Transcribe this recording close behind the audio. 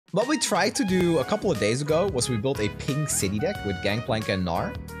What we tried to do a couple of days ago was we built a pink city deck with Gangplank and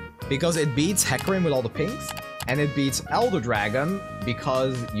Gnar, because it beats Hecarim with all the pinks, and it beats Elder Dragon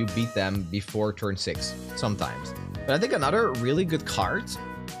because you beat them before turn 6, sometimes. But I think another really good card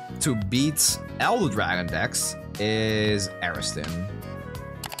to beat Elder Dragon decks is Ariston.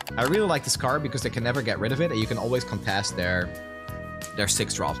 I really like this card because they can never get rid of it, and you can always contest their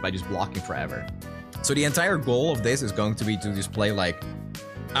 6 drops by just blocking forever. So the entire goal of this is going to be to just play like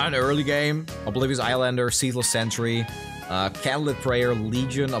an early game, Oblivious Islander, Ceaseless Sentry, Candlelit Prayer,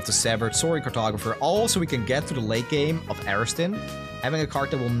 Legion of the Severed, Soaring Cartographer, all so we can get to the late game of Ariston, having a card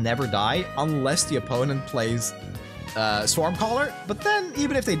that will never die unless the opponent plays Swarmcaller. But then,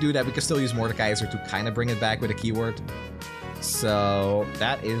 even if they do that, we can still use Mordekaiser to kind of bring it back with a keyword. So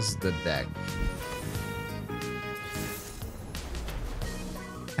that is the deck.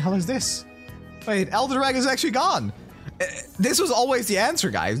 What the hell is this? Wait, Elder Dragon is actually gone. This was always the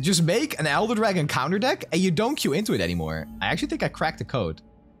answer, guys. Just make an Elder Dragon counter deck and you don't queue into it anymore. I actually think I cracked the code.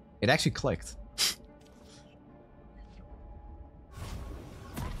 It actually clicked.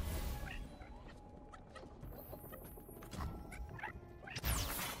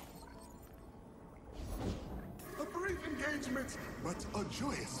 A brief engagement, but a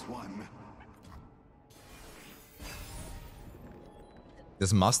joyous one.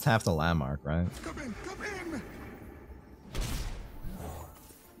 This must have the landmark, right? Come in, come in.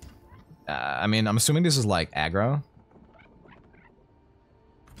 I mean, I'm assuming this is like aggro.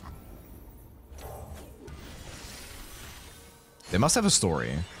 They must have a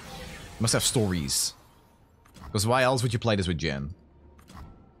story. They must have stories. Because why else would you play this with Jin?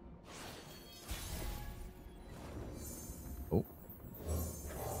 Oh.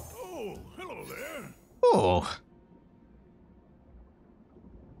 Oh, hello there. Oh.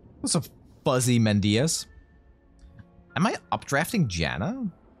 What's a fuzzy Mendias? Am I updrafting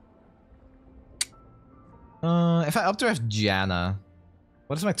Janna? If I updraft Janna,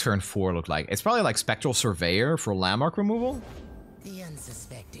 what does my turn 4 look like? It's probably like Spectral Surveyor for landmark removal. The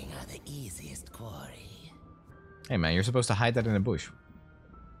unsuspecting are the easiest quarry. Hey man, you're supposed to hide that in a bush.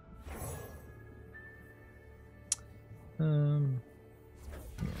 I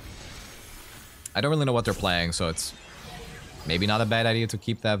don't really know what they're playing, so it's maybe not a bad idea to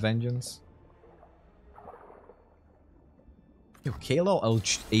keep that Vengeance. Yo, KLO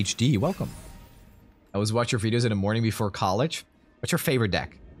HD, welcome. I was watching your videos in the morning before college. What's your favorite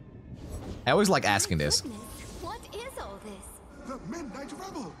deck? I always like asking this. What is all this? The Midnight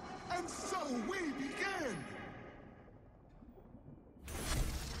Rebel, and so we begin.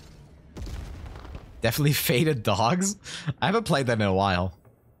 Definitely Faded Dogs? I haven't played that in a while.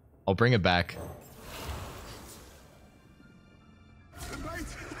 I'll bring it back. The night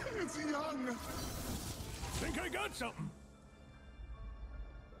is young. Think I got something.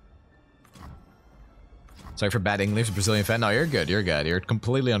 Sorry for bad English, Brazilian fan. No, you're good. You're good. You're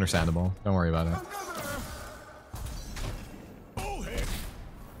completely understandable. Don't worry about it.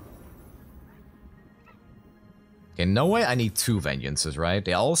 Okay, no way I need 2 Vengeances, right?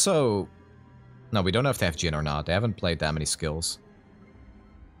 They also... No, we don't have to have Jin or not. They haven't played that many skills.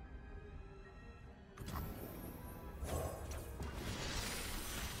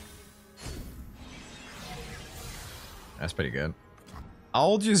 That's pretty good.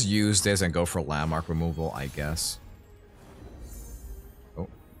 I'll just use this and go for landmark removal, I guess. Oh.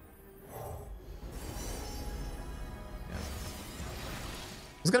 Yeah.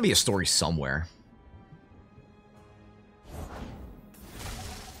 There's gotta be a story somewhere.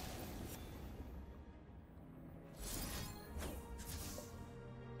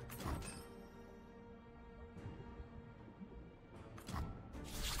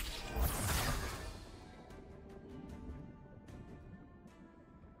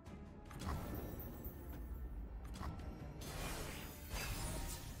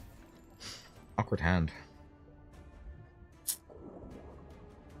 Awkward hand.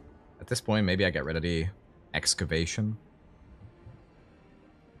 At this point, maybe I get rid of the excavation.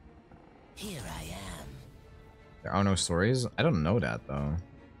 Here I am. There are no stories? I don't know that, though.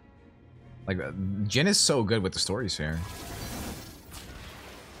 Like, Jin is so good with the stories here.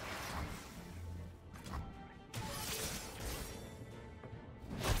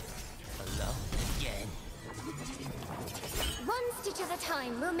 Hello again. One stitch at a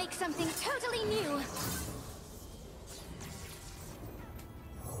time, we'll make something totally new.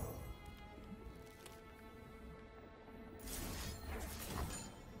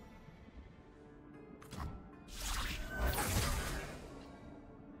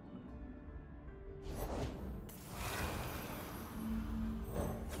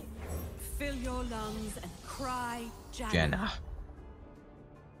 Fill your lungs and cry, Janna. Janna.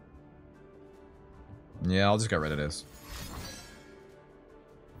 Yeah, I'll just get rid of this.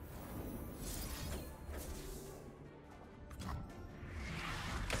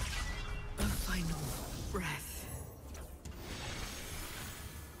 A final breath.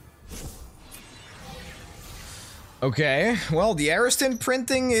 Okay, well, the Ariston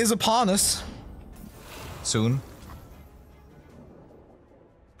printing is upon us. Soon.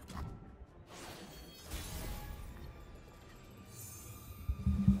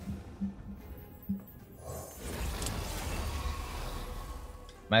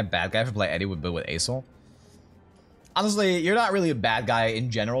 Am I a bad guy if I play Eddie with Aesol? Honestly, you're not really a bad guy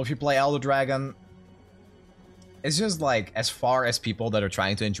in general if you play Elder Dragon. It's just like, as far as people that are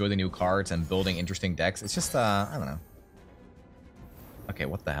trying to enjoy the new cards and building interesting decks, it's just, I don't know. Okay,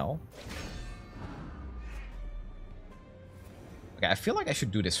 what the hell? Okay, I feel like I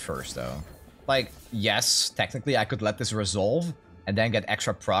should do this first, though. Like, yes, technically I could let this resolve and then get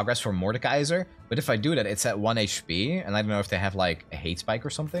extra progress for Mordekaiser, but if I do that, it's at 1 HP, and I don't know if they have, like, a hate spike or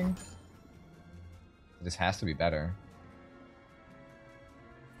something. This has to be better.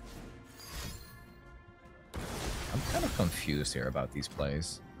 I'm kind of confused here about these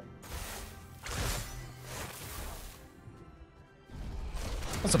plays.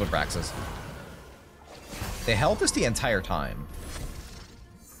 What's up with Braxis? They held us the entire time.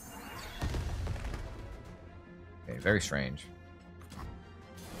 Okay, very strange.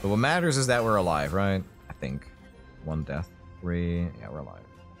 But what matters is that we're alive, right? I think. 1 death. 3. Yeah, we're alive.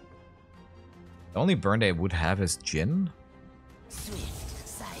 The only burn they would have is Jin? Swift,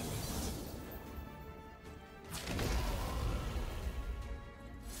 silent.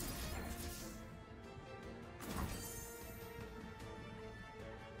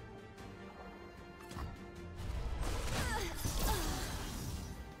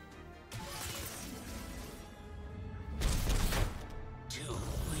 Too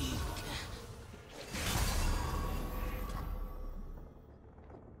weak.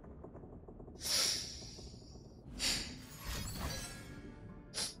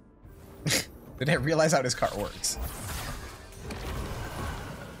 Did I realize how this card works?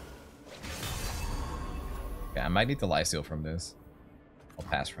 Okay, I might need the lifesteal from this. I'll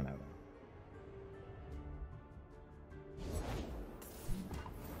pass for now, though.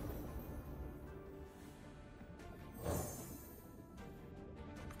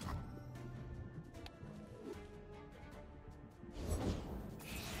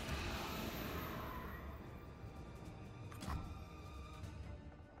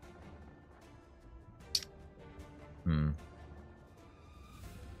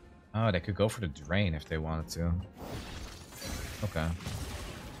 Oh, they could go for the drain if they wanted to. Okay.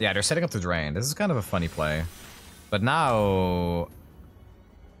 Yeah, they're setting up the drain. This is kind of a funny play. But now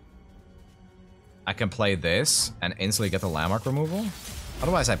I can play this and instantly get the landmark removal.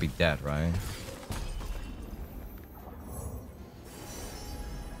 Otherwise, I'd be dead, right?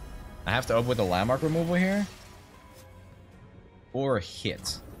 I have to open with the landmark removal here. Or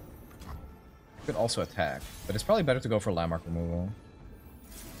hit. I could also attack. But it's probably better to go for landmark removal.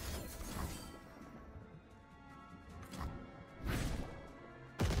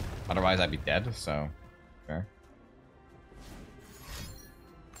 Otherwise, I'd be dead, so fair.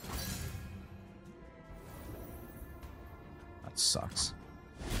 That sucks.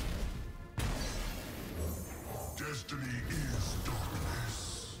 Destiny is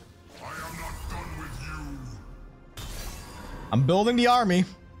darkness. I am not done with you. I'm building the army.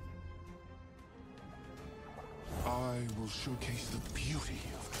 I will showcase the beauty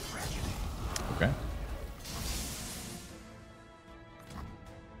of tragedy. Okay.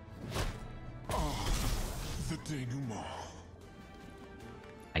 The denouement.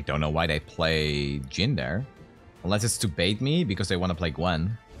 I don't know why they play Jin there. Unless it's to bait me because they want to play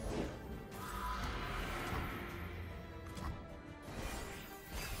Gwen.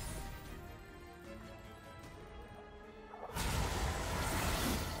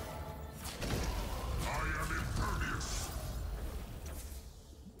 I am impervious.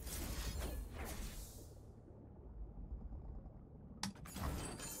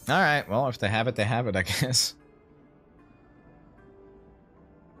 Alright, well, if they have it, I guess.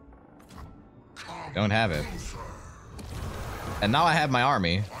 Don't have it. And now I have my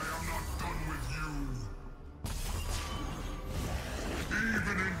army. I am not done with you.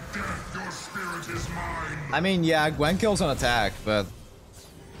 Even in death, your spirit is mine. I mean, yeah, Gwen kills on attack, but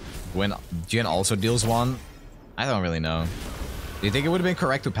when Jin also deals 1, I don't really know. Do you think it would have been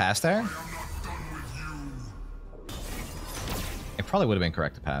correct to pass there? I am not done with you. It probably would have been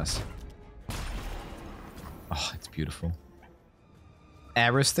correct to pass. Oh, it's beautiful.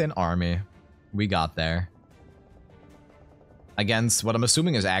 Ariston army. We got there. Against what I'm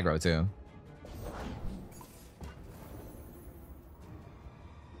assuming is aggro, too.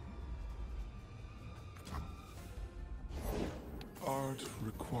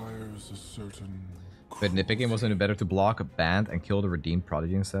 There's a certain... But nitpicking wasn't it better to block, band, and kill the redeemed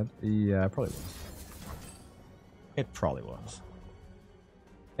prodigy instead? Yeah, it probably was. It probably was.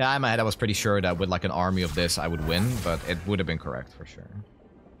 Yeah, in my head I was pretty sure that with like an army of this I would win, but it would have been correct for sure.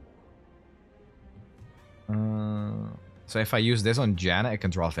 So if I use this on Janna, I can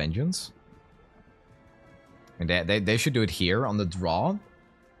draw Vengeance. And they should do it here on the draw.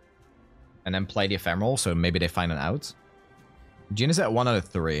 And then play the Ephemeral, so maybe they find an out. Jin is at 1 out of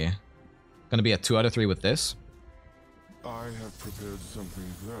 3. Gonna be at 2 out of 3 with this. I have prepared something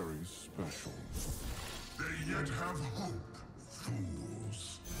very special. They yet have hope,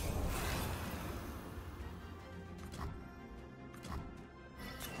 fools.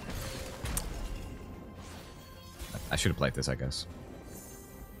 I should have played this, I guess.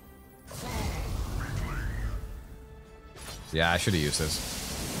 Yeah, I should have used this.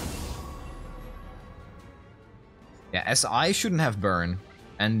 Yeah, SI shouldn't have burn.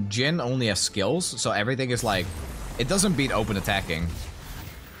 And Jin only has skills, so everything is like... It doesn't beat open attacking.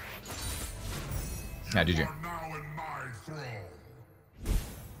 Yeah, GG.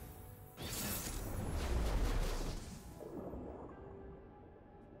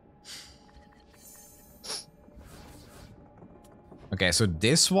 Okay, so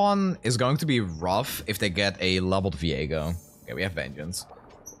this one is going to be rough if they get a leveled Viego. Okay, we have Vengeance.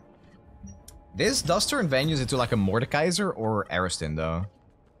 This does turn Vengeance into like a Mordekaiser or Ariston, though.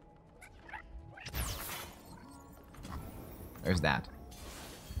 There's that.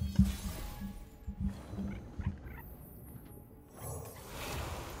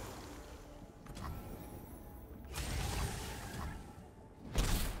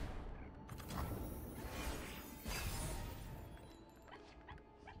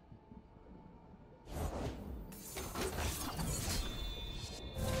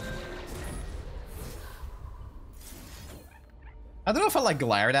 I don't know if I like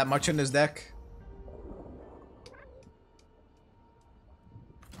Glare that much in this deck.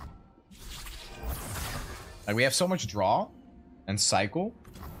 Like, we have so much draw and cycle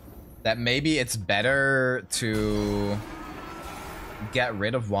that maybe it's better to get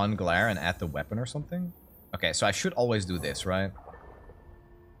rid of one Glare and add the weapon or something. Okay, so I should always do this, right?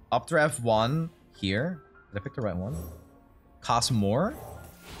 Up to F1 here. Did I pick the right one? Cost more.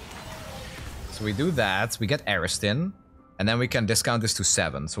 So we do that. We get Ariston. And then we can discount this to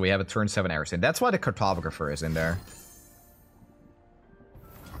 7. So we have a turn 7 Ariston. That's why the Cartographer is in there.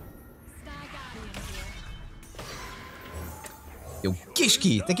 Yo,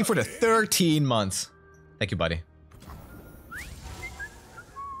 Gishki, thank you for the 13 months. Thank you, buddy.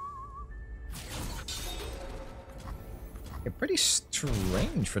 Okay, pretty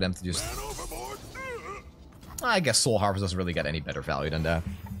strange for them to just... I guess Soul Harvest doesn't really get any better value than that.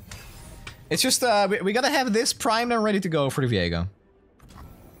 It's just, we gotta have this primed and ready to go for the Viego.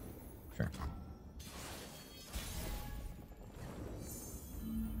 Sure.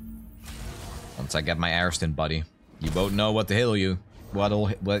 Once I get my Ariston, buddy, you won't know what to hit you.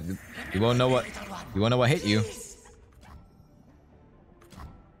 You won't know what hit you.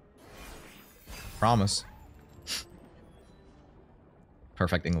 Promise.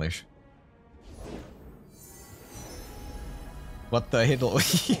 Perfect English. What the hiddle?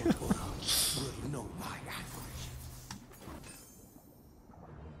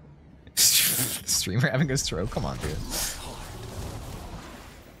 Streamer having a stroke? Come on, dude.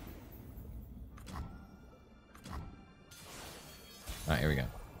 Alright, here we go.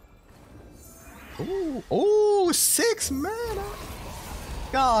 Ooh, ooh, 6 mana!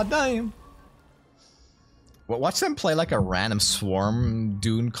 God damn! Well, watch them play like a random swarm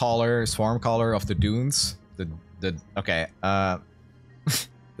swarm caller of the dunes. Okay, the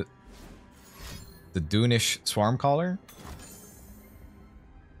Dunish swarm caller.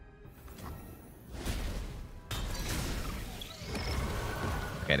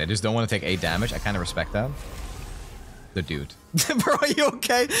 Okay, they just don't want to take 8 damage. I kind of respect that. The dude. Bro, are you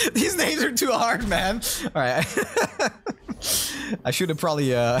okay? These names are too hard, man. Alright. I should have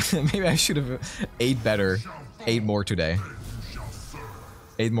probably, maybe I should have ate better. 8 more today.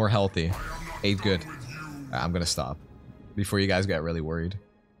 8 more healthy. 8 good. Right, I'm gonna stop. Before you guys get really worried.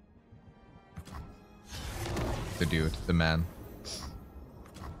 The dude. The man.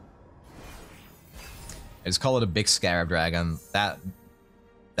 I just call it a big scarab dragon.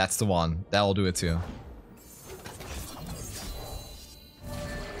 That's the one. That'll do it too.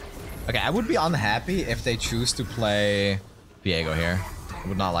 Okay, I would be unhappy if they choose to play Viego here. I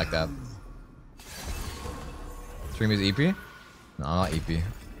would not like that. Stream is EP? No, not EP.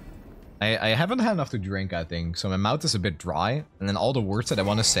 I haven't had enough to drink, I think, so my mouth is a bit dry, and then all the words that I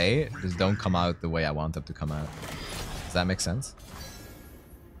want to say just don't come out the way I want them to come out. Does that make sense?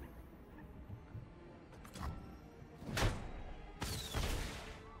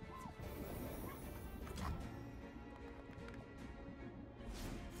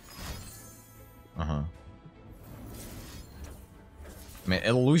 mean,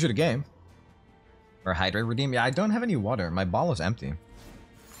 it'll lose you the game. Or hydrate redeem. Yeah, I don't have any water. My ball is empty.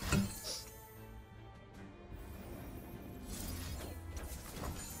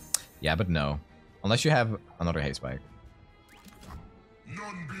 Yeah, but no. Unless you have another haste spike.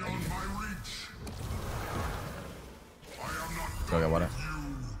 None beyond my reach. I am not Go get done water.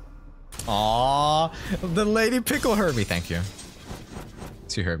 with you. Aww, the lady pickle heard me. Thank you.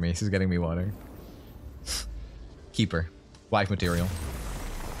 She heard me. She's getting me water. Keeper. Wife material.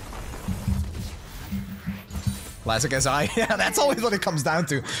 Classic SI. Yeah, that's always what it comes down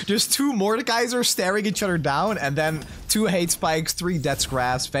to. Just two Mordekaisers staring each other down, and then 2 hate spikes, 3 death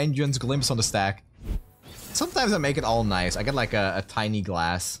scraps, vengeance, glimpse on the stack. Sometimes I make it all nice. I get like a tiny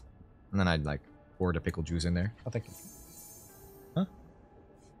glass, and then I'd like pour the pickle juice in there. Oh, thank you. Huh?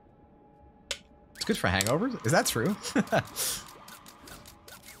 It's good for hangovers? Is that true?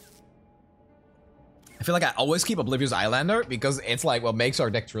 I feel like I always keep Oblivious Islander because it's like what makes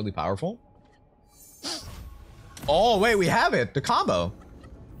our decks really powerful. Oh, wait, we have it. The combo.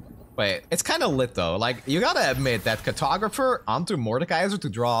 Wait, it's kind of lit, though. Like, you gotta admit that Cartographer onto Mordekaiser to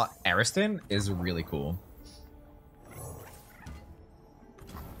draw Ariston is really cool.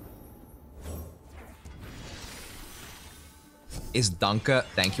 Is danke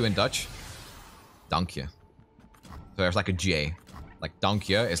thank you in Dutch? Dank je. So there's like a J. Like, dank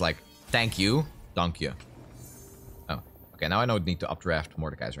je is like, thank you, dank je. Oh, okay, now I don't need to updraft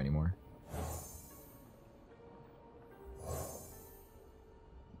Mordekaiser anymore.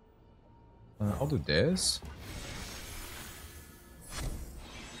 I'll do this.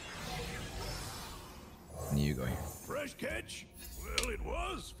 And you go here. Fresh catch? Well, it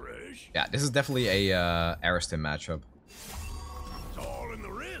was fresh. Yeah, this is definitely a Ariston matchup. It's all in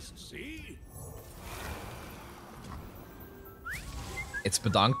the wrist, see? It's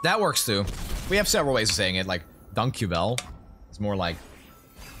bedankt. That works too. We have several ways of saying it, like dank je wel. It's more like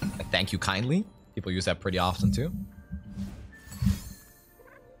a thank you kindly. People use that pretty often too.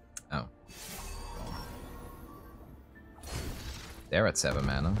 Oh. They're at 7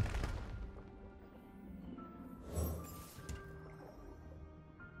 mana.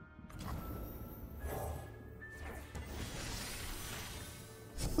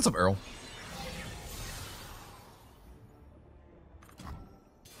 What's up, Earl?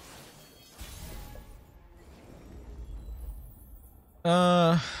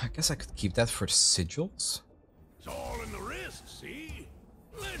 I guess I could keep that for sigils. It's all in the wrist, see?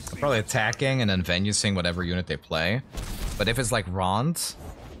 Let's see. Probably attacking and then vengeancing whatever unit they play. But if it's like Rond...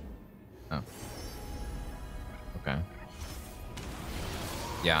 Oh. Okay.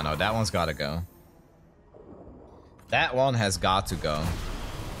 Yeah, no, that one's gotta go. That one has got to go.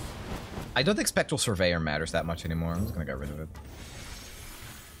 I don't think Spectral Surveyor matters that much anymore. I'm just gonna get rid of it.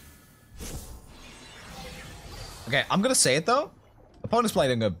 Okay, I'm gonna say it though. Opponent's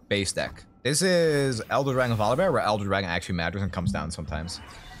playing a base deck. This is Elder Dragon Volibear, where Elder Dragon actually matters and comes down sometimes.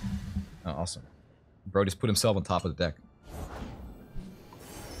 Oh, awesome. Bro just put himself on top of the deck.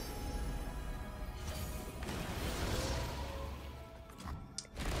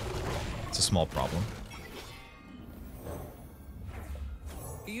 It's a small problem.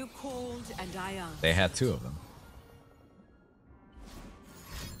 You called and I answered. They had 2 of them.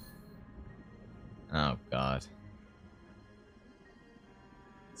 Oh, God.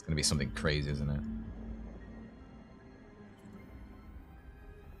 It's gonna be something crazy, isn't it?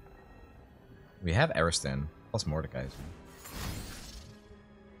 We have Ariston plus Mordekaiser.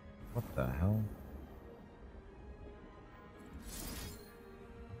 What the hell?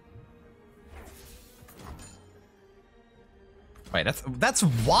 Wait, that's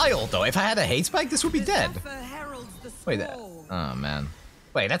wild though. If I had a hate spike, this would be dead. Wait, that. Oh man.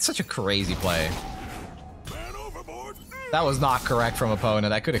 Wait, that's such a crazy play. Man overboard. That was not correct from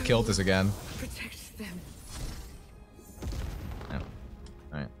opponent. I could have killed this again. Protect them. Oh.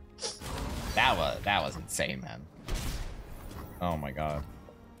 Alright. That was insane, man. Oh my god.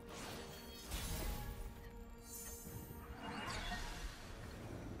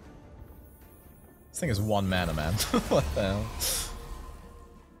 This thing is 1 mana, man. What the hell?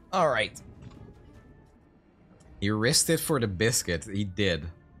 Alright. He risked it for the biscuit. He did.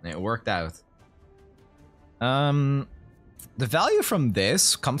 And it worked out. The value from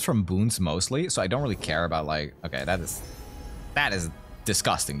this comes from boons mostly, so I don't really care about like... Okay, that is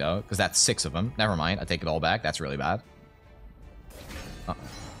disgusting though, because that's 6 of them. Never mind, I take it all back. That's really bad. Uh-oh.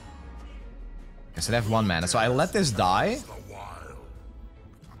 Okay, so they have 1 mana. So I let this die.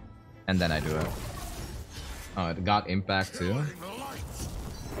 And then I do it. Oh, it got impact too.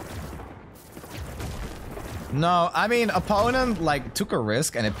 No, I mean, opponent like took a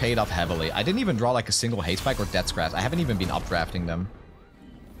risk and it paid off heavily. I didn't even draw like a single hate spike or death scratch. I haven't even been updrafting them.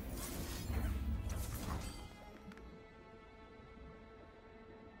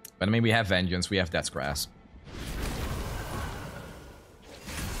 But I mean, we have Vengeance, we have Death's Grasp.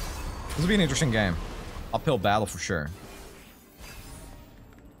 This will be an interesting game. Uphill battle for sure.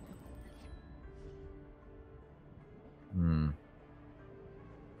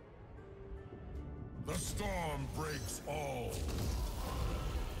 The storm breaks all.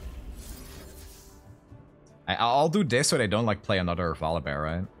 I'll do this so they don't like play another Volibear,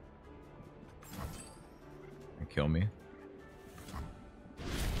 right? And kill me.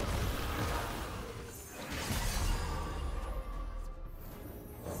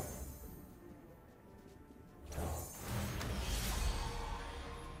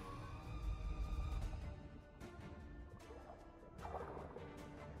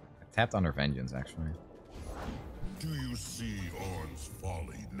 I tapped under Vengeance, actually. Do you see Ornn's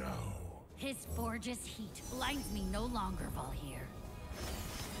folly now? His forge's heat blinds me no longer, Valhir.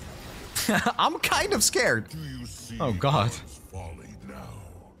 I'm kind of scared. Do you see Oh god. Ornn's folly now?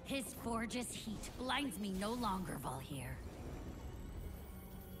 His forge's heat blinds me no longer, Valhir.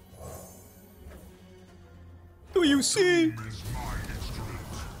 Do you see? Doom is my instrument.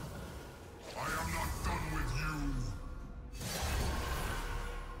 I am not done with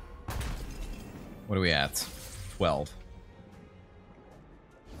you. What are we at? 12.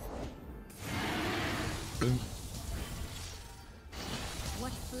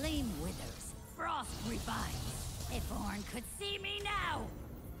 What flame withers, frost revives. If Ornn could see me now!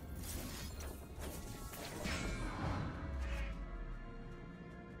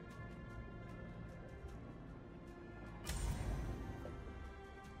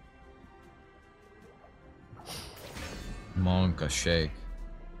 Monka shake.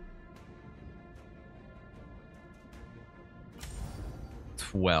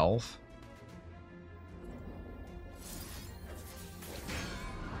 12.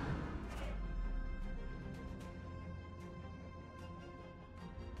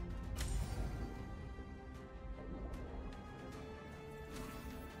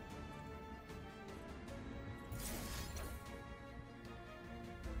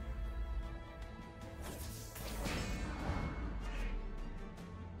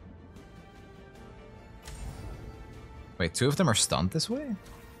 Wait, 2 of them are stunned this way?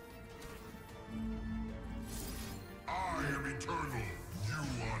 I am eternal. You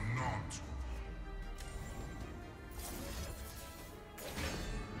are not.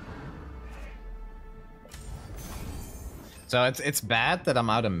 So it's bad that I'm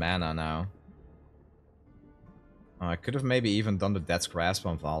out of mana now. Oh, I could have maybe even done the Death's Grasp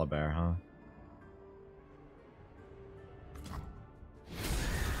on Volibear, huh?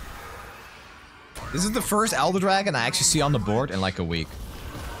 This is the first Elder Dragon I actually see on the board in like a week.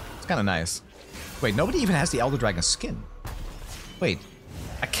 It's kind of nice. Wait, nobody even has the Elder Dragon skin. Wait,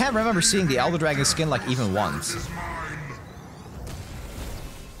 I can't remember seeing the Elder Dragon skin like even once. Is mine.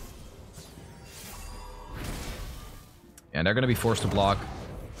 Yeah, they're gonna be forced to block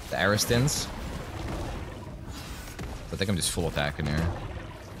the Aristins. I think I'm just full attacking here.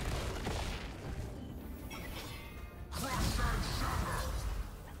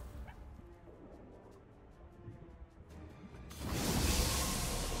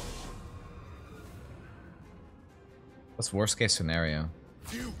 What's worst case scenario?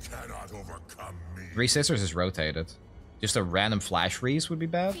 You cannot overcome me. 3 Sisters is rotated. Just a random flash freeze would be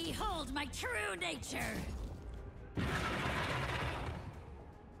bad. Behold my true nature!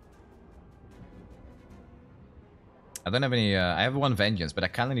 I don't have any, I have 1 Vengeance, but I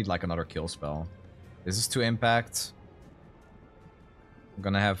kinda need like another kill spell. This is 2 impact. I'm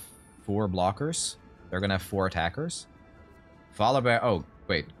gonna have 4 blockers. They're gonna have 4 attackers. Volibear, oh,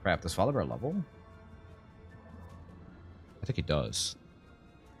 wait, crap, does Volibear level? I think he does.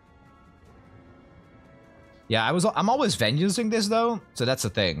 Yeah, I'm always vengeancing this though, so that's the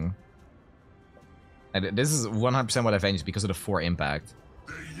thing. And this is 100% what I venged because of the 4 impact.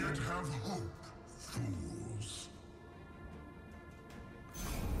 They yet have hope, fools.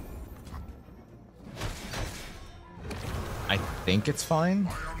 I think it's fine. I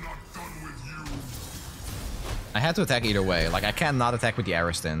am not done with you. I had to attack either way. Like, I can't not attack with the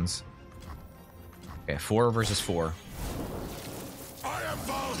Aristins. Okay, 4 versus 4. I am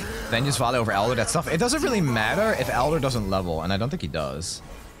Valhir. Vengeance Volley over Elder, that stuff. It doesn't really matter if Elder doesn't level, and I don't think he does.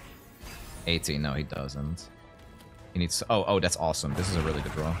 18, no, he doesn't. He needs... Oh, that's awesome. This is a really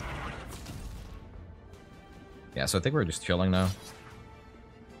good draw. Yeah, so I think we're just chilling now.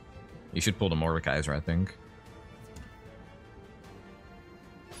 You should pull the Mordekaiser, I think.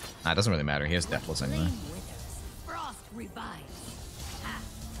 Nah, it doesn't really matter. He has Decklist anyway. Flame withers, frost revives. Ah,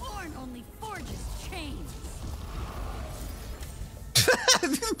 Ornn only forges chains.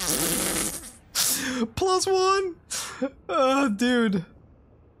 +1! Dude.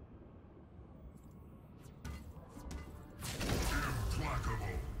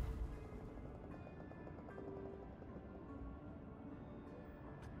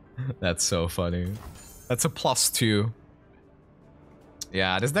 That's so funny. That's a +2.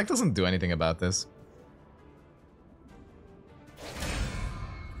 Yeah, this deck doesn't do anything about this.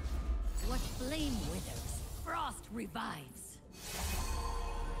 What flame withers, frost revives.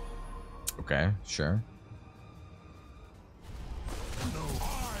 Okay, sure. No,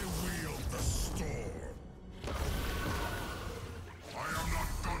 I wield the storm.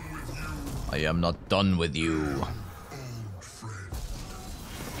 I am not done with you, I am not done with you. old friend.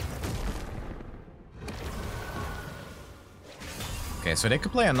 Okay, so they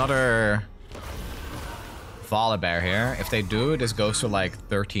could play another Volibear here. If they do, this goes to like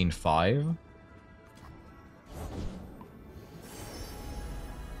 13-5.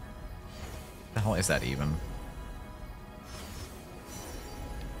 The hell is that even?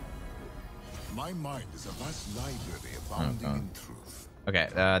 My mind is a vast library abounding in truth. Okay,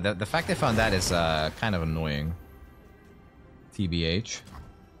 the fact they found that is kind of annoying. TBH.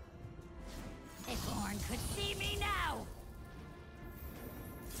 If Orn could see me now.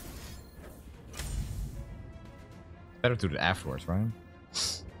 Better to do it afterwards, right?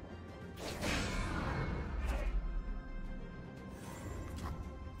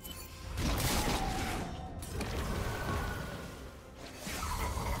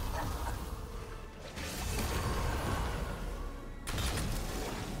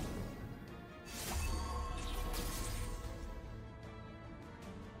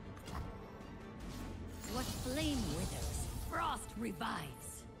 What flame withers, frost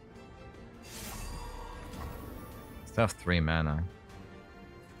revives. Still have 3 mana.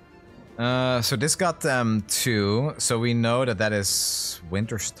 So this got them 2, so we know that that is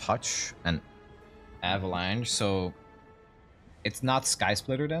Winter's Touch and Avalanche, so it's not Sky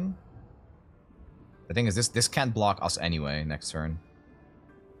Splitter then? The thing is, this can't block us anyway next turn.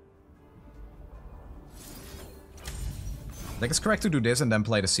 I think it's correct to do this and then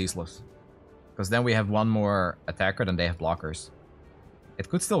play the Ceaseless. Because then we have one more attacker than they have blockers. It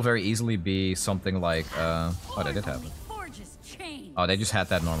could still very easily be something like, oh, they did have it. Oh, they just had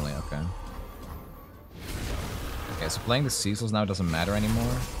that normally, okay. Okay, so playing the Ceaseless now doesn't matter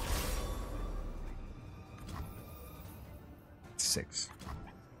anymore. 6.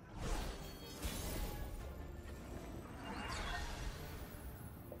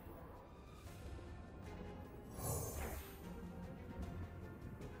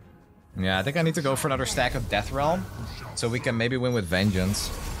 Yeah, I think I need to go for another stack of Death Realm, so we can maybe win with Vengeance.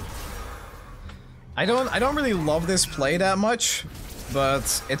 I don't really love this play that much,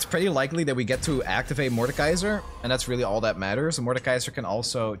 but it's pretty likely that we get to activate Mordekaiser, and that's really all that matters. Mordekaiser can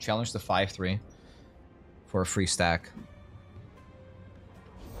also challenge the 5/3 for a free stack.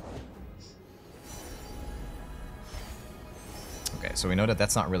 Okay, so we know that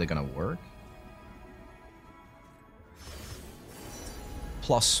that's not really gonna work.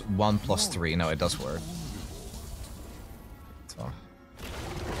 +1, +3. No, it does work. Tough.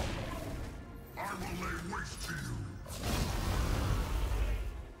 I will lay waste to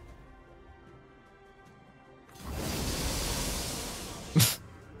you.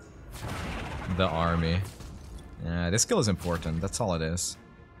 The army. Yeah, this skill is important. That's all it is.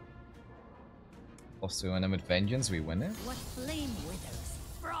 +2, and then with Vengeance, we win it. What flame withers,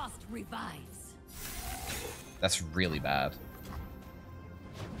 frost revives. That's really bad.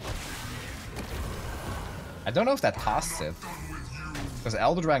 I don't know if that costs it. Because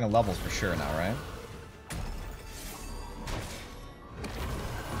Elder Dragon levels for sure now, right?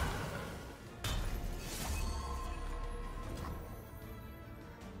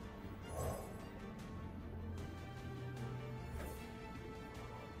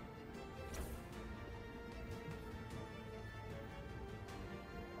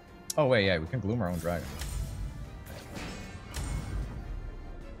 Oh wait, yeah, we can gloom our own dragon.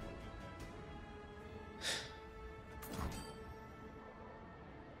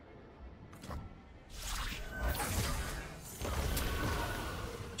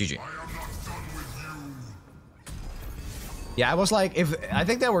 GG. Yeah, I was like, I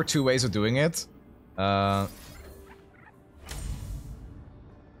think there were 2 ways of doing it. Wait,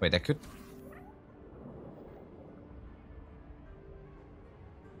 that could...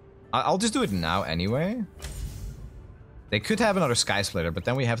 I'll just do it now anyway. They could have another Sky Splitter, but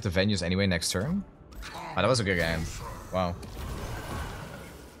then we have the Vengeance anyway next turn. Oh, that was a good game. Wow.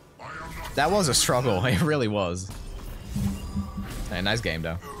 That was a struggle. It really was. Hey, nice game,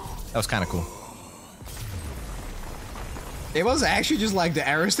 though. That was kind of cool. It was actually just like the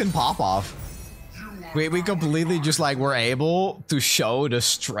Ariston pop-off. We completely just like were able to show the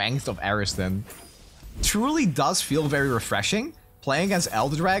strength of Ariston. Truly does feel very refreshing playing against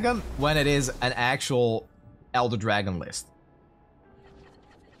Elder Dragon when it is an actual Elder Dragon list.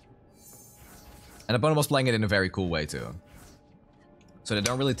 And opponent was playing it in a very cool way too. So they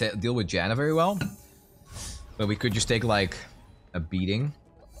don't really deal with Janna very well. But we could just take like a beating.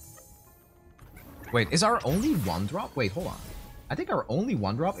 Wait, is our only 1-drop? Wait, hold on. I think our only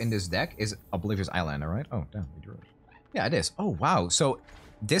 1-drop in this deck is Oblivious Eyeliner, right? Oh, damn, we drew it. Yeah, it is. Oh, wow. So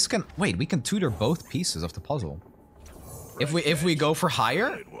this can... Wait, we can tutor both pieces of the puzzle. If we go for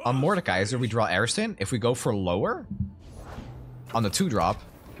higher on Mordekaiser, we draw Ariston. If we go for lower on the 2-drop,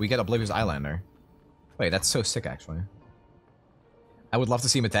 we get Oblivious Eyeliner. Wait, that's so sick, actually. I would love to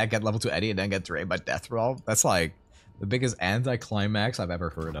see him attack, get level 2 Eddie, and then get drained by Death Roll. That's like the biggest anti-climax I've ever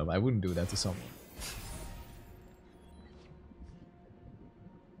heard of. I wouldn't do that to someone.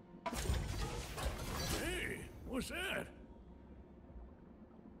 Hey, what's that?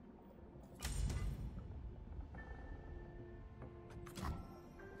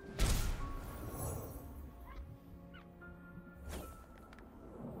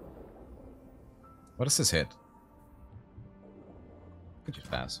 What does this hit? Could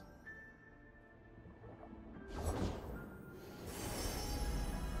just pass.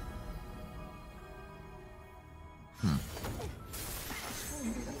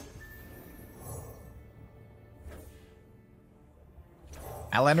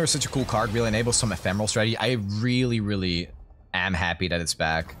 Outlander is such a cool card, really enables some ephemeral strategy. I really am happy that it's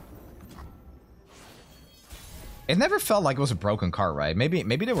back. It never felt like it was a broken card, right? Maybe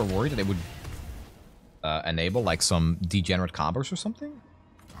they were worried that it would enable like some degenerate combos or something?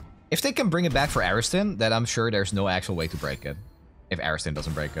 If they can bring it back for Ariston, then I'm sure there's no actual way to break it. If Ariston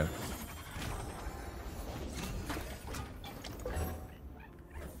doesn't break it.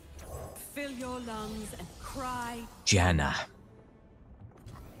 Fill your lungs and cry. Janna.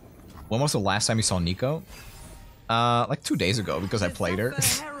 When was the last time you saw Nico? Like 2 days ago, because I played her,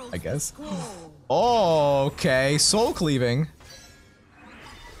 I guess. Oh, okay. Soul cleaving.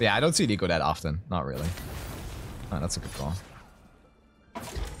 Yeah, I don't see Nico that often. Not really. Oh, that's a good call.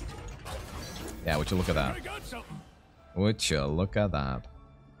 Yeah, would you look at that? Would you look at that?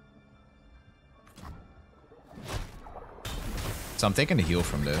 So I'm taking the heal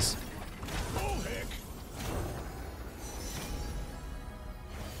from this.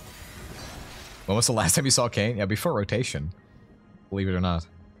 When was the last time you saw Kane? Yeah, before rotation. Believe it or not.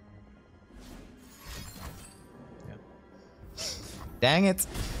 Yeah. Dang it.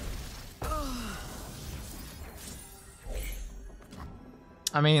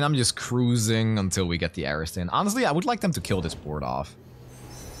 I mean, I'm just cruising until we get the Ariston. Honestly, I would like them to kill this board off.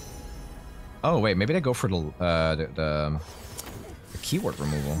 Oh, wait, maybe they go for the keyword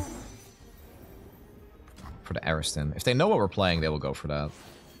removal. For the Ariston. If they know what we're playing, they will go for that.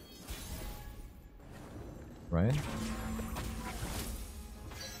 Right?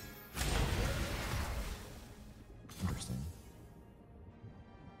 Interesting.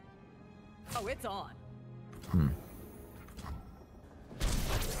 Oh, it's on. Hmm.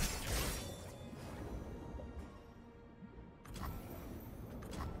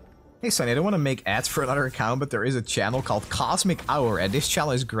 Hey Sunny, I don't want to make ads for another account, but there is a channel called Cosmic Hour, and this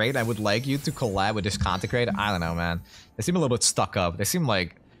channel is great. I would like you to collab with this content creator. I don't know, man. They seem a little bit stuck up. They seem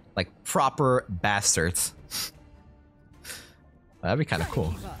like proper bastards. That'd be kind of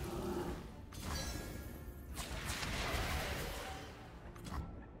cool.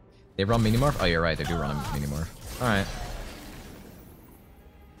 They run Minimorph? Oh, you're right. They do run a Minimorph. Alright.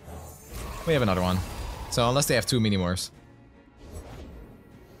 We have another one. So, unless they have 2 Minimorphs.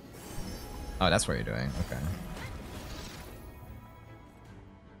 Oh, that's what you're doing. Okay.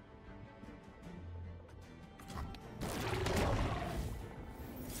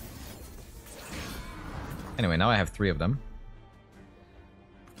 Anyway, now I have 3 of them.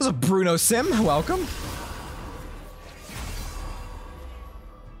 This is a Bruno Sim. Welcome.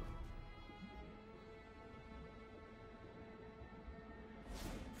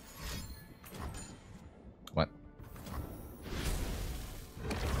 What?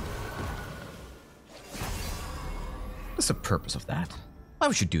 What's the purpose of that? Why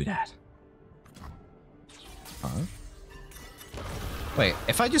would you do that? Huh? Wait,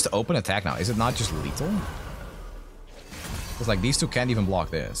 if I just open attack now, is it not just lethal? Because like these 2 can't even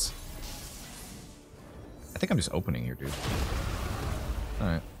block this. I think I'm just opening here, dude.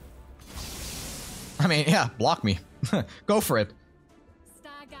 Alright. I mean, yeah, block me. Go for it.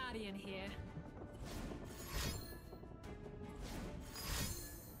 Star Guardian here.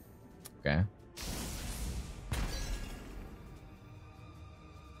 Okay.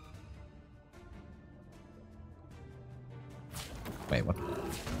 Wait, what?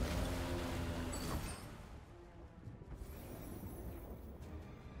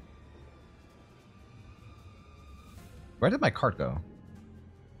 Where did my card go?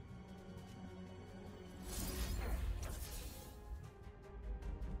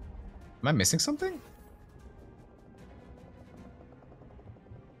 Am I missing something?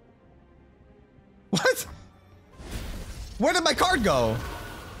 What? Where did my card go?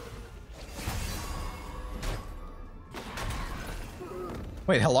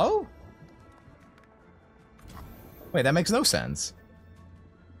 Wait, hello? Wait, that makes no sense.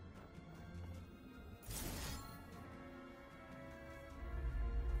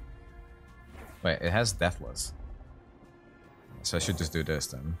 Wait, it has Deathless. So I should just do this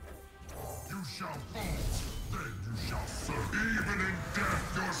then. You shall fall, then you shall serve. Even in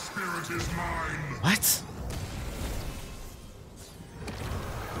death, your spirit is mine. What?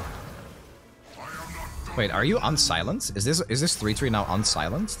 I am not done. Wait, are you unsilenced? Is this 3-3 now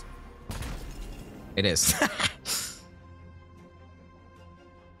unsilenced? It is.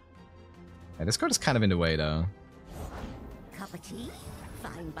 Yeah, this card is kind of in the way though. Cup of tea?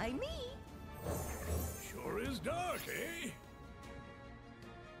 Fine by me. Sure is dark, eh?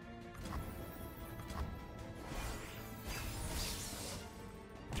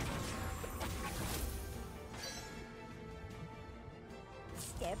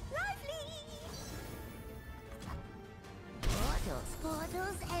 Step lively.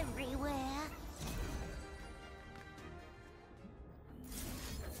 Portals everywhere.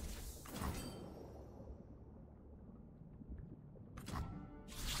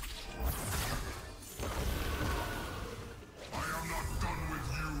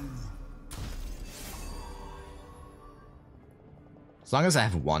 As long as I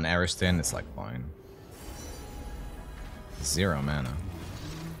have one Ariston, it's like fine. 0 mana.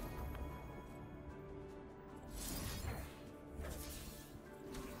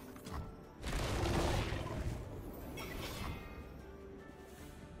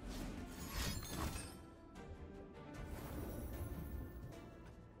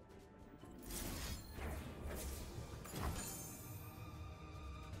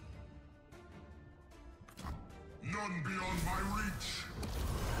 None beyond my reach.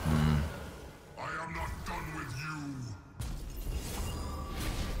 I am not done with you.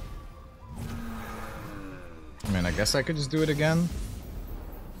 I mean, I guess I could just do it again.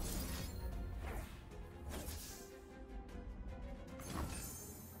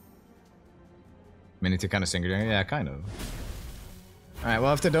 Mini to kind of single, yeah, kind of. Alright,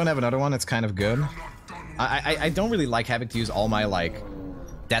 well, if they don't have another one, it's kind of good. I don't really like having to use all my, like,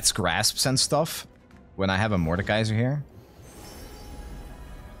 Death's Grasps and stuff when I have a Mordekaiser here.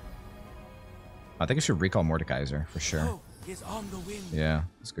 I think I should recall Mordekaiser, for sure. Oh, is on the wind. Yeah,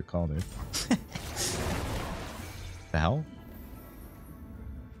 that's a good call, dude. The hell?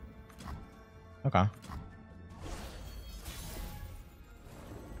 Okay.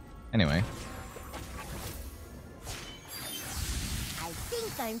 Anyway. I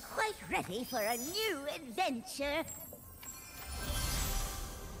think I'm quite ready for a new adventure.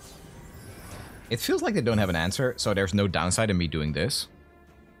 It feels like they don't have an answer, so there's no downside in me doing this.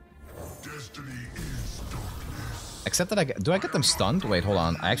 Destiny is darkness. Except that do I get them stunned? Wait, hold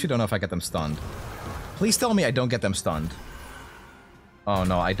on. I actually don't know if I get them stunned. Please tell me I don't get them stunned. Oh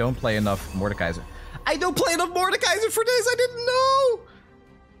no, I don't play enough Mordekaiser. I don't play enough Mordekaiser for this! I didn't know!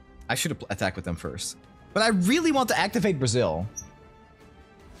 I should have attacked with them first. But I really want to activate Brazil.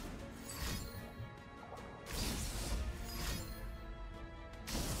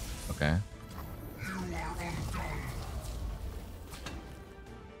 Okay. You are undone.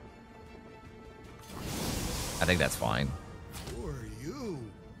 I think that's fine. Who are you?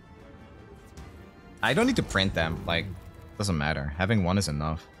 I don't need to print them. Like, doesn't matter. Having one is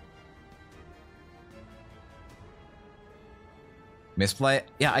enough. Misplay?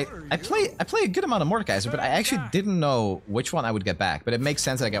 Yeah, I play a good amount of Mordekaiser, but I actually didn't know which one I would get back. But it makes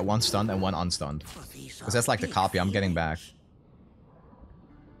sense that I get one stunned and one unstunned. Because that's like the copy I'm getting back.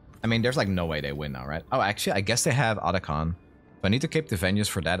 I mean, there's like no way they win now, right? Oh, actually, I guess they have Otacon. But I need to keep the venues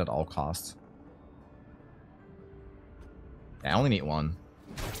for that at all costs. Yeah, I only need one.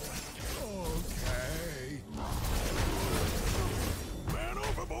 Okay. Man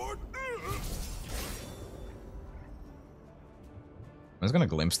overboard. I'm just gonna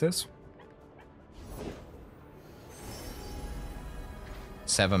glimpse this.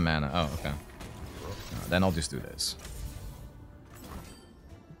 7 mana. Oh, okay. Then I'll just do this.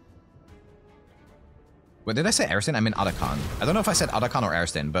 What did I say? Ariston? I mean Otacon. I don't know if I said Otacon or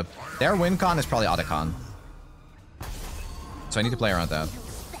Ariston, but their win con is probably Otacon. So I need to play around that.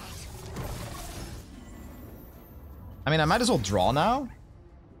 I mean, I might as well draw now.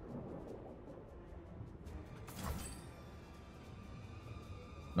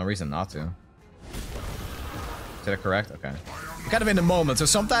 No reason not to. Is that correct? Okay. I'm kind of in the moment, so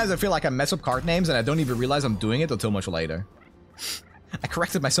sometimes I feel like I mess up card names and I don't even realize I'm doing it until much later. I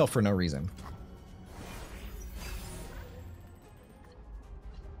corrected myself for no reason.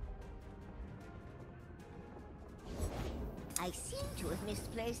 I seem to have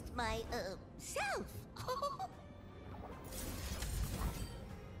misplaced my, self.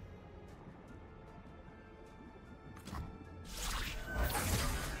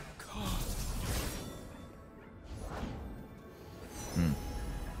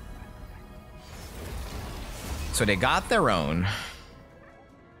 So they got their own.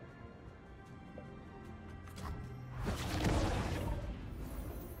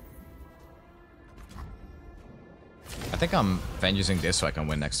 I think I'm vengeancing this so I can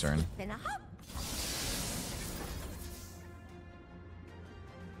win next turn. Then a hop.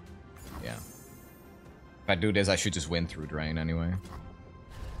 Yeah. If I do this, I should just win through drain anyway.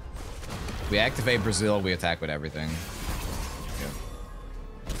 We activate Brazil, we attack with everything. Yeah.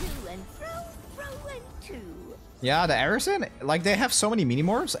 To and fro and to. Yeah, the Arison, like they have so many mini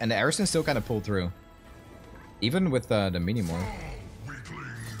morphs, and the Arison still kind of pulled through. Even with the mini morph.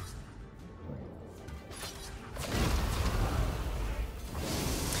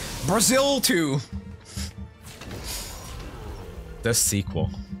 Brazil 2! The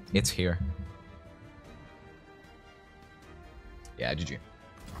sequel. It's here. Yeah, GG.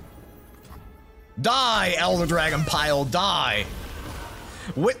 Die, Elder Dragon Pile, die!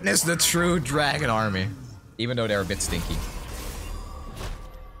 Witness the true dragon army. Even though they're a bit stinky.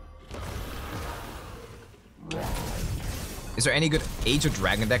 Is there any good Age of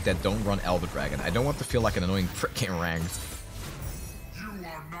Dragon deck that don't run Elder Dragon? I don't want to feel like an annoying frickin' ranked.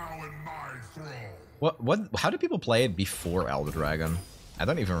 How did people play it before Elder Dragon? I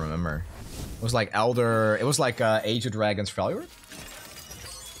don't even remember. It was like Age of Dragons Freljord?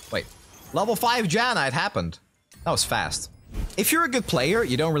 Wait. Level 5 Janna, it happened. That was fast. If you're a good player,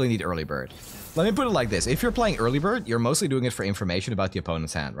 you don't really need early bird. Let me put it like this. If you're playing early bird, you're mostly doing it for information about the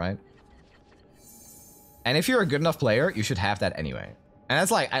opponent's hand, right? And if you're a good enough player, you should have that anyway. And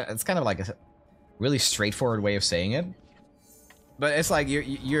that's like, it's kind of like a really straightforward way of saying it. But it's like,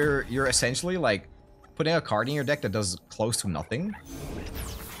 you're essentially like putting a card in your deck that does close to nothing.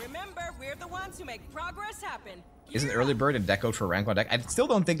 Remember, we're the ones who make progress happen. Isn't early bird a deck code for a rank 1 deck? I still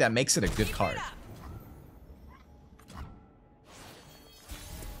don't think that makes it a good card.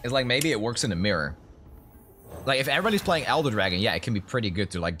 It's like maybe it works in a mirror. Like if everybody's playing Elder Dragon, yeah, it can be pretty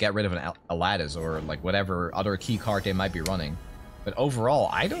good to like get rid of an Aladdis or like whatever other key card they might be running. But overall,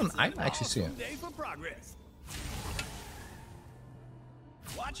 I don't actually see it. Day for progress.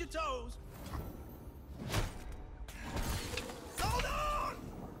 Watch your toes. Hold on.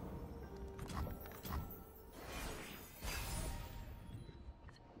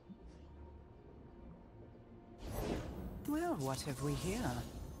 Well, what have we here?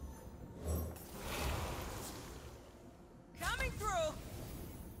 Coming through.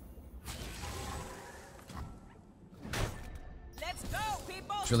 Let's go,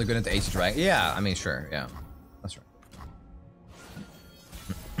 people. It's really good at the Age of Dragon. Yeah, I mean, sure, yeah, that's right.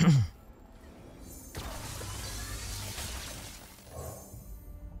 Do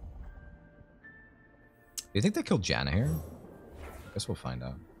you think they killed Janna here? Guess we'll find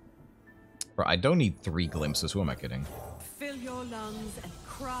out. Bro, I don't need 3 glimpses. Who am I kidding? Fill your lungs and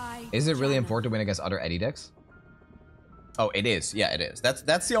cry. Is it really Janna. important to win against other Eddie decks? Oh, it is. Yeah, it is.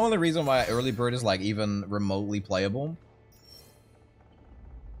 That's the only reason why early bird is like even remotely playable.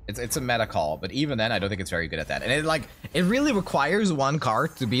 It's a meta call, but even then, I don't think it's very good at that. And it really requires one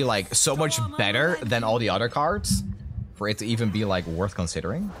card to be like so much better than all the other cards for it to even be like worth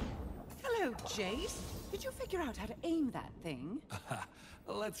considering. Hello, Jace. Did you figure out how to aim that thing?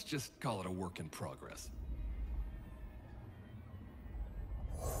 Let's just call it a work in progress.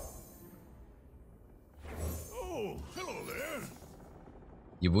 Oh, hello there.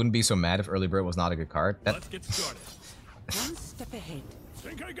 You wouldn't be so mad if early bird was not a good card. Let's get started. One step ahead.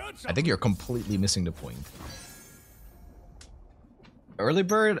 Think I got something. I think you're completely missing the point. Early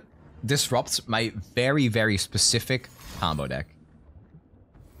bird disrupts my very, very specific combo deck.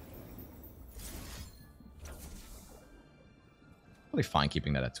 Probably fine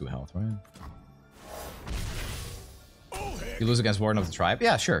keeping that at 2 health, right? Oh, heck. You lose against Warden of the Tribe?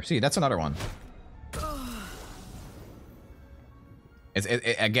 Yeah, sure. See, that's another one.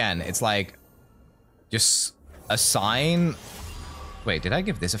 Again, it's like just assign. Wait, did I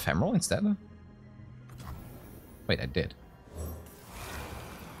give this ephemeral instead? Wait, I did.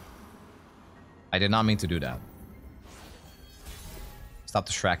 I did not mean to do that. Stop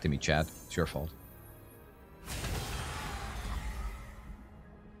distracting me, Chad. It's your fault.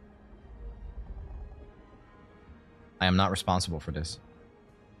 I am not responsible for this.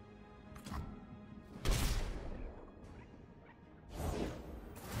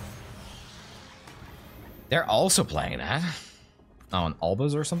 They're also playing that. Oh, on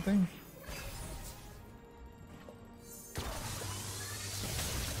Albas or something?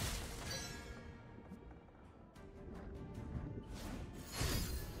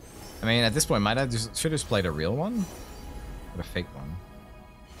 I mean, at this point, might I just should have just played a real one? Or a fake one?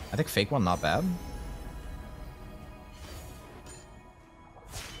 I think fake one, not bad.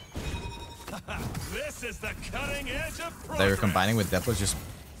 This is the cutting edge of progress. They were combining with Decklist, just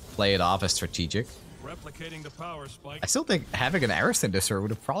play it off as strategic. Replicating the power spike. I still think having an Ariston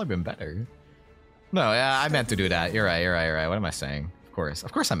would have probably been better. No, yeah, I meant to do that. You're right, you're right, you're right. What am I saying?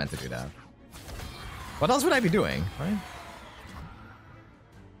 Of course I meant to do that. What else would I be doing, right?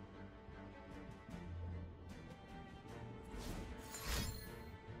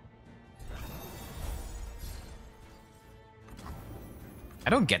 I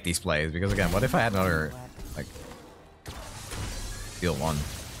don't get these plays because again, what if I had another like deal one,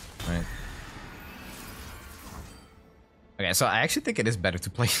 right? Okay, so I actually think it is better to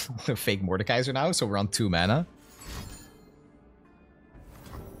play the fake Mordekaiser now, so we're on 2 mana.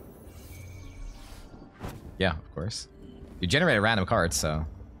 Yeah, of course. You generate a random card, so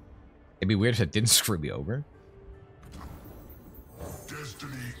it'd be weird if it didn't screw me over.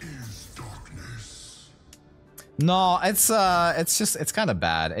 Destiny is darkness. No, it's kind of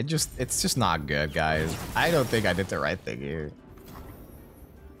bad. It's just not good, guys. I don't think I did the right thing here.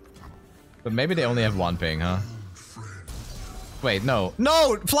 But maybe they only have 1 ping, huh? Wait, no.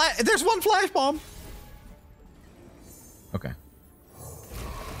 No! There's 1 flash bomb! Okay.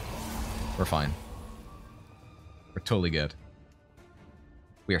 We're fine. We're totally good.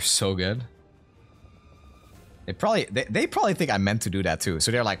 We are so good. They probably think I meant to do that too.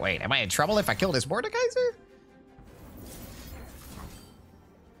 So they're like, wait, am I in trouble if I kill this Mordekaiser?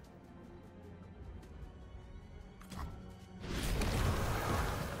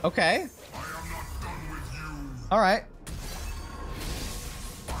 Okay. I am not done with you. All right.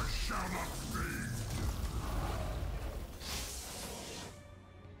 I shall not fade.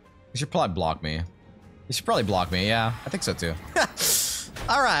 You should probably block me. You should probably block me. Yeah, I think so too.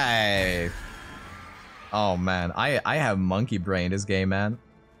 All right. Oh man, I have monkey brain this game, man.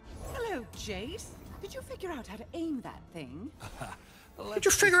 Hello, Jace. Did you figure out how to aim that thing? Did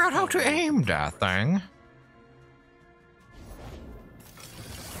you figure out how to aim that thing?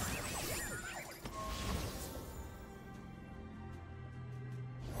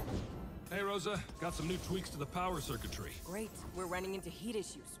 Hey, Rosa, got some new tweaks to the power circuitry. Great. We're running into heat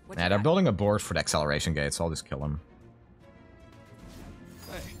issues. What Yeah, they're building a board for the acceleration gate, so I'll just kill them.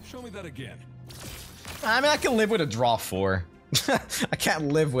 Hey, show me that again. I mean, I can live with a draw 4. I can't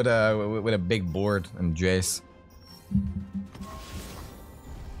live with a big board and Jace.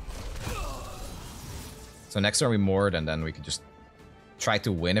 So next turn we moored, and then we could just try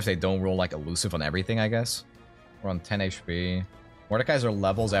to win if they don't roll like elusive on everything, I guess. We're on 10 HP. Mordekaiser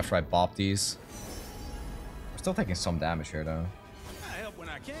levels after I bop these. We're still taking some damage here, though. I help when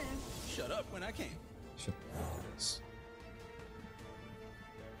I can. Shut up when I can. Shit.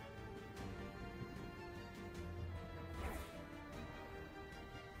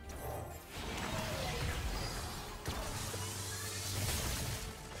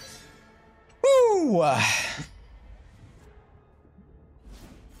 Woo!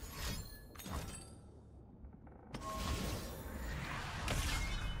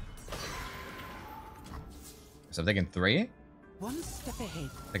 So I'm taking 3? One step ahead.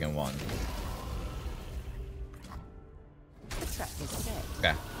 Taking 1. The trap is set.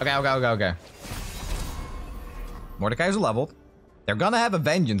 Okay. Mordekaiser leveled. They're gonna have a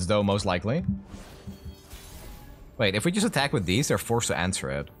vengeance though, most likely. Wait, if we just attack with these, they're forced to answer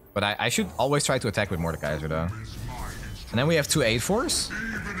it. But I should always try to attack with Mordekaiser though. And then we have 2 8-4s.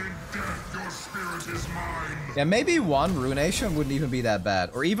 Even in death, your spirit is mine. Yeah, maybe 1 Runeterra wouldn't even be that bad.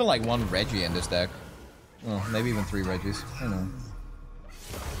 Or even like 1 Reggie in this deck. Well, maybe even 3 Reggies. I don't know.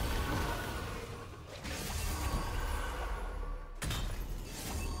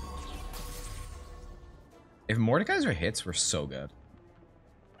 If Mordekaiser hits, we're so good.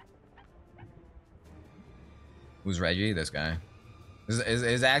 Who's Reggie? This guy.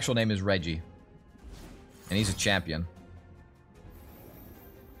 His actual name is Reggie. And he's a champion.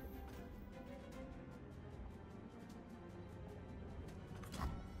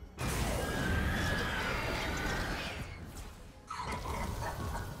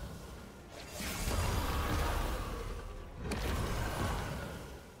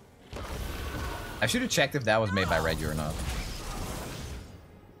 I should have checked if that was made by Reggie or not.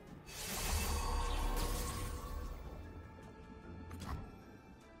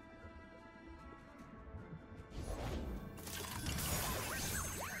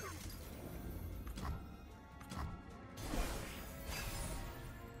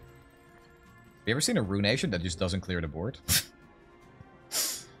 you ever seen a Runation that just doesn't clear the board?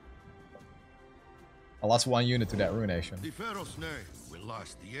 I lost 1 unit to that Runation. The Pharaoh's name will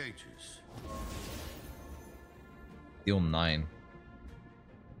last the ages. Deal 9.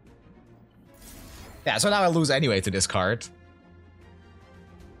 Yeah, so now I lose anyway to this card.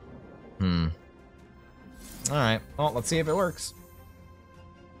 Alright, well, let's see if it works.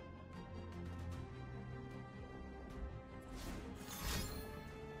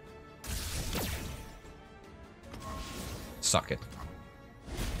 Suck it.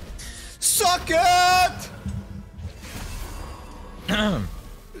 Suck it!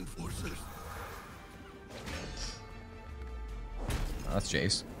 Enforcers. Oh, that's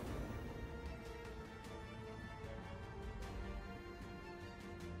Jace.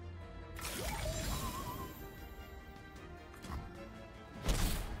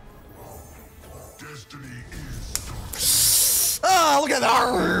 Destiny is dark. Oh, look at the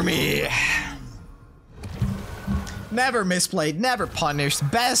army! Never misplayed, never punished,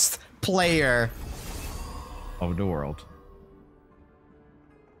 best player of the world.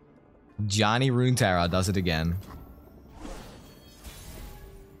 Johnny Runeterra does it again.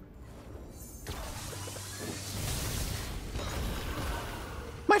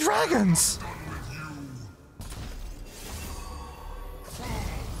 My dragons!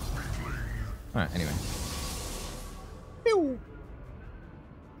 Alright, anyway. Pew.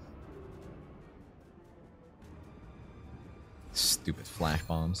 Stupid flash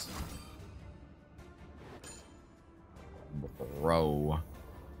bombs. Bro.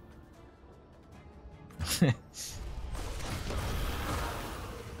 I am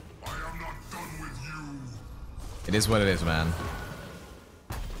not done with you. It is what it is, man.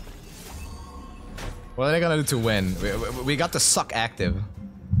 What are they gonna do to win? We got the suck active.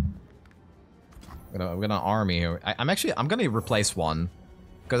 We're gonna army here. I'm gonna replace one.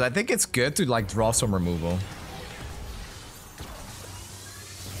 Because I think it's good to like draw some removal.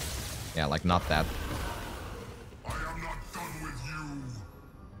 Yeah, like not that. I am not done with you.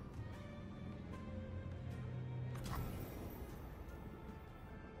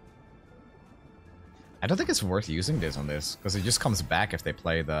 I don't think it's worth using this on this, because it just comes back if they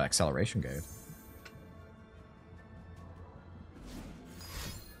play the acceleration gate.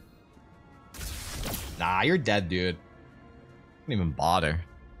 Nah, you're dead, dude. Don't even bother.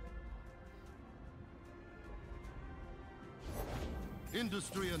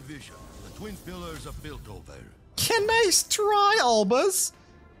 Industry and vision, the twin pillars of Piltover. Yeah, nice try, Albus.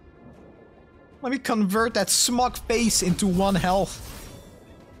 Let me convert that smug face into 1 health.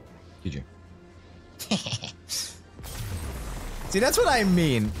 GG. See, that's what I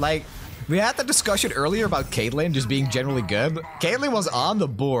mean. Like, we had the discussion earlier about Caitlyn just being generally good. Caitlyn was on the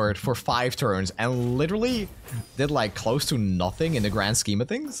board for 5 turns and literally did like close to nothing in the grand scheme of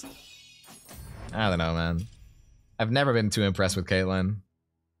things. I don't know, man. I've never been too impressed with Caitlyn.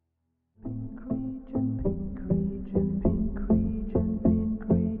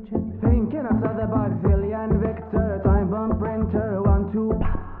 Thinking outside the box, alien Victor, time bomb printer, 1, 2,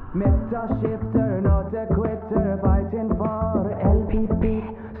 meta shifter.